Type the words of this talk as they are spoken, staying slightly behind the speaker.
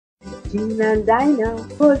Gina and Dinah,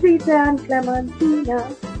 Rosita and Clementina.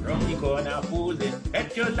 From the corner posing,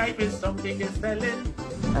 bet your life is something you're selling.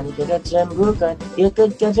 And you could get them broken, you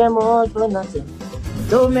could get them all for nothing.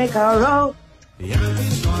 Don't make a row.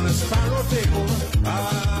 Yankees on a Sparrow table.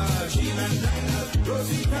 Gina and Dinah,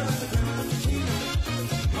 Rosita and Clementina.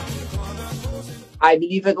 I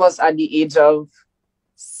believe it was at the age of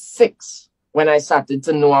 6 when I started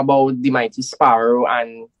to know about the mighty Sparrow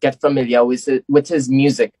and get familiar with his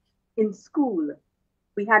music. In school,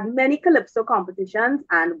 we had many Calypso competitions,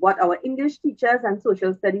 and what our English teachers and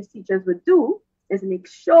social studies teachers would do is make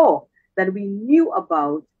sure that we knew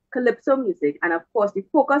about Calypso music. And of course, the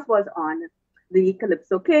focus was on the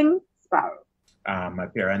Calypso king, Sparrow. My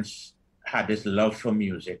parents had this love for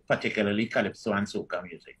music, particularly Calypso and soca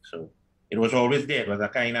music. So it was always there. It was a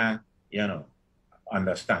kind of,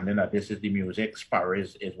 understanding that this is the music. Sparrow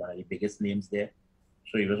is one of the biggest names there.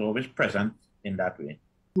 So he was always present in that way.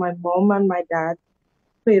 My mom and my dad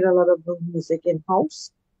played a lot of music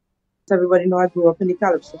in-house. So everybody know I grew up in the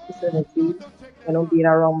Calypso fraternity, being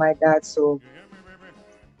around my dad. So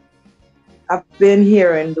I've been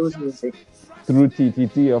hearing those music. Through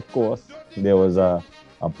TTT, of course, there was a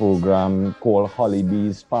program called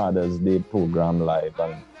Hollybee's Father's Day program live,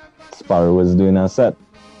 and Sparrow was doing a set.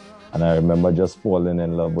 And I remember just falling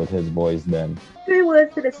in love with his voice then. 3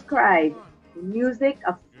 words to describe the music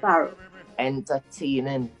of Sparrow.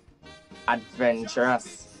 Entertaining,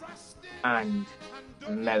 adventurous, and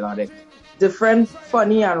melodic. Different,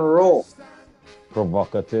 funny, and raw.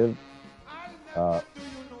 Provocative,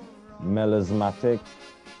 melismatic,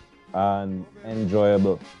 and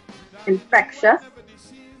enjoyable. Infectious,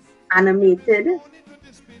 animated,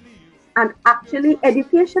 and actually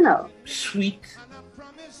educational. Sweet,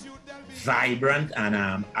 vibrant, and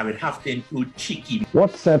I would have to include cheeky.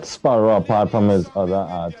 What sets Sparrow apart from his other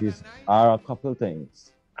artists are a couple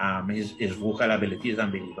things. His vocal ability is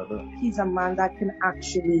unbelievable. He's a man that can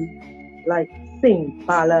actually, sing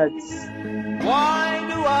ballads. Why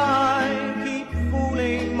do I keep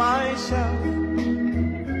fooling myself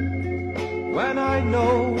when I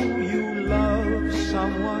know you love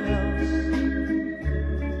someone else?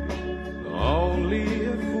 Only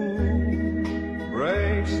a fool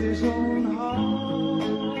breaks his own heart.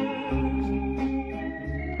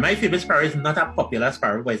 My favorite Sparrow is not a popular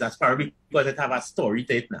Sparrow, but it's a Sparrow because it have a story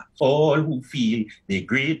to it now. All who feel they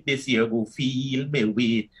great this year go feel me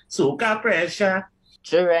weight. Soca pressure.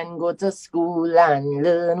 Children go to school and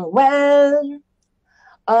learn well.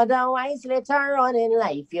 Otherwise, later on in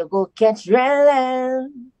life, you go catch rail.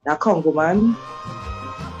 That Congo man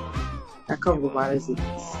is it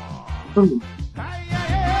for me.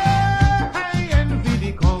 I envy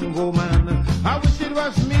the Congo man. I wish it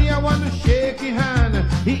was me. I want to shake his hand.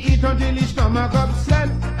 He eat until his stomach upset,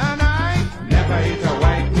 and I never ate a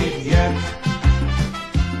white meat yet.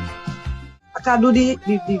 I can't do the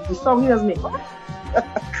song he does make.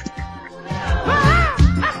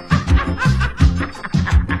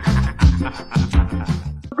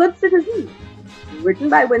 Good Citizen, written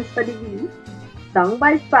by Winston DeVille, sung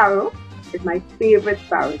by Sparrow, is my favorite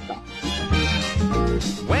Sparrow song.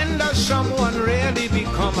 When does someone really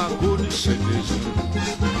become a good citizen?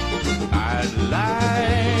 I'd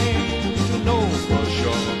like to know for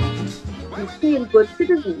sure. You see, in Good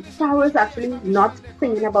Citizen, Sparrow is actually not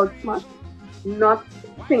singing about smut, not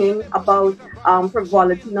singing about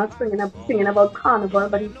frivolity, not singing about carnival,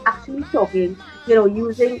 but he's actually talking,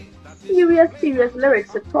 using serious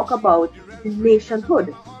lyrics to talk about the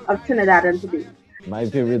nationhood of Trinidad and Tobago. My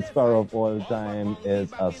favorite Sparrow of all time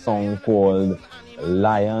is a song called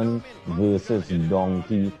Lion versus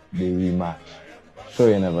Donkey, the rematch. Sure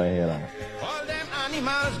you never hear that. All them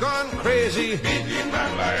animals gone crazy. Even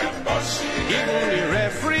the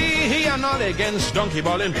referee, he and all against donkey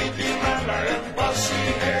balling.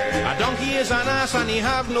 A donkey is an ass and he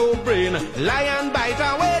have no brain. Lion bite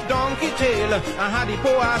away donkey tail and had the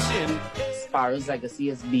poor ass in. Sparrow's legacy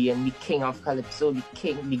is being the king of Calypso,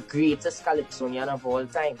 the greatest Calypsonian of all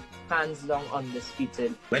time, hands down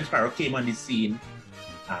undisputed. When Sparrow came on the scene,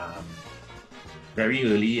 very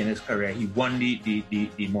early in his career, he won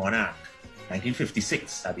the Monarch,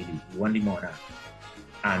 1956, I believe. He won the Monarch,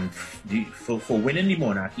 and for winning the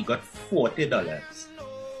Monarch, he got $40.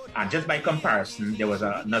 And just by comparison, there was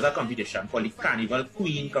another competition called the Carnival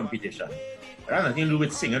Queen competition. It has nothing to do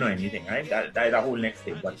with singing or anything, right? That is a whole next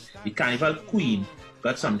thing. But the Carnival Queen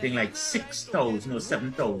got something like $6,000 or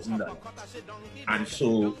 $7,000. And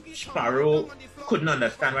so Sparrow couldn't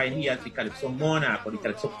understand why he, as the Calypso Monarch, or the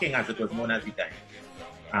Calypso King as it was known at the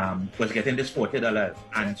time, was getting this $40.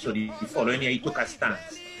 And so the following year he took a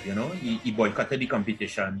stance. He boycotted the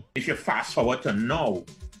competition. If you fast forward to now,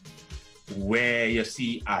 where you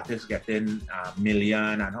see artists getting a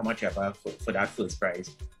million and how much ever for that first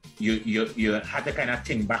prize, you had to kind of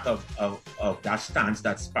think back of that stance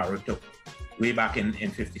that Sparrow took way back in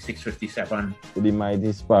 56, 57. The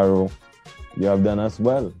mighty Sparrow, you have done us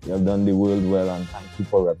well. You have done the world well, and thank you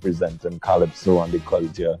for representing Calypso and the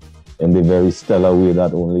culture in the very stellar way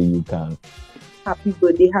that only you can. Happy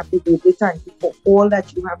birthday, happy birthday. Thank you for all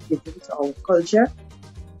that you have given to our culture.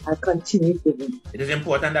 I continue giving. It is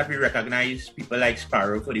important that we recognize people like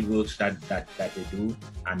Sparrow for the works that they do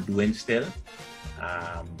and doing still.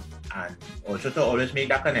 And also to always make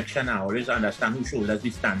that connection and always understand whose shoulders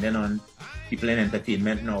we're standing on. People in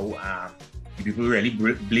entertainment now, the people really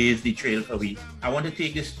blaze the trail for we. I want to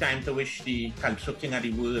take this time to wish the Calypso King of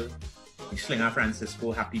the world, the Slinger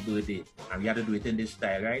Francisco, happy birthday. And we have to do it in this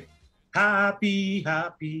style, right? Happy,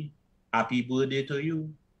 happy, happy birthday to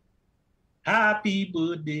you. Happy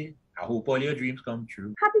birthday. I hope all your dreams come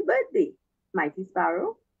true. Happy birthday, Mighty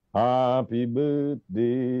Sparrow. Happy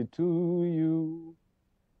birthday to you.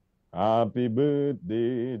 Happy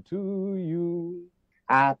birthday to you.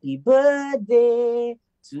 Happy birthday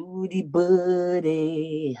to the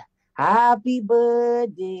birdie. Happy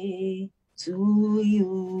birthday to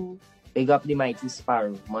you. Big up the mighty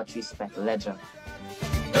Sparrow. Much respect, legend.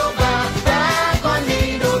 Nobody